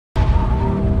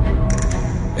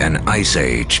An ice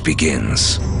age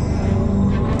begins.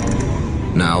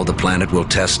 Now the planet will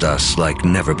test us like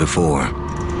never before.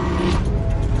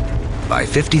 By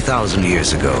 50,000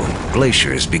 years ago,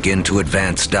 glaciers begin to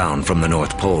advance down from the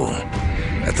North Pole.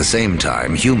 At the same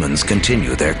time, humans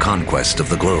continue their conquest of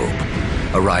the globe,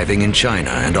 arriving in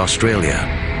China and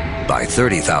Australia. By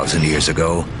 30,000 years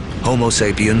ago, Homo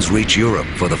sapiens reach Europe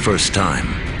for the first time.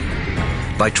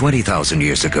 By 20,000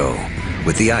 years ago,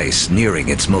 with the ice nearing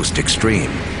its most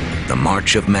extreme, the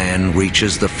march of man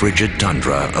reaches the frigid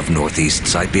tundra of northeast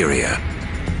Siberia.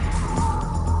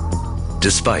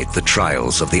 Despite the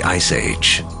trials of the Ice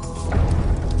Age,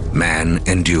 man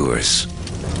endures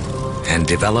and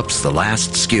develops the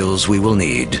last skills we will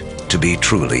need to be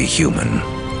truly human.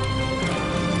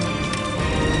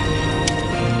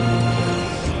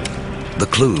 The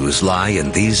clues lie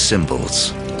in these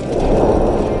symbols.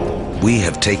 We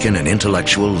have taken an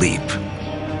intellectual leap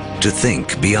to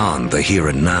think beyond the here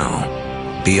and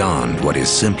now, beyond what is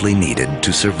simply needed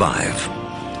to survive.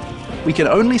 We can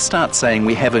only start saying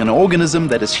we have an organism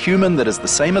that is human, that is the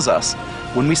same as us,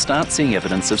 when we start seeing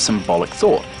evidence of symbolic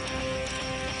thought.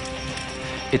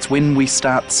 It's when we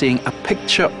start seeing a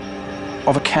picture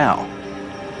of a cow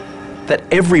that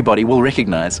everybody will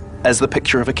recognize as the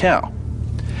picture of a cow.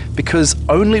 Because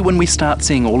only when we start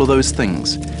seeing all of those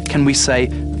things can we say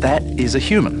that is a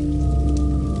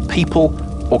human. People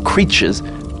or creatures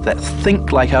that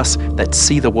think like us, that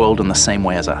see the world in the same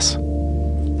way as us.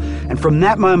 And from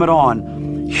that moment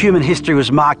on, human history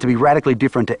was marked to be radically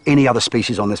different to any other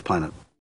species on this planet.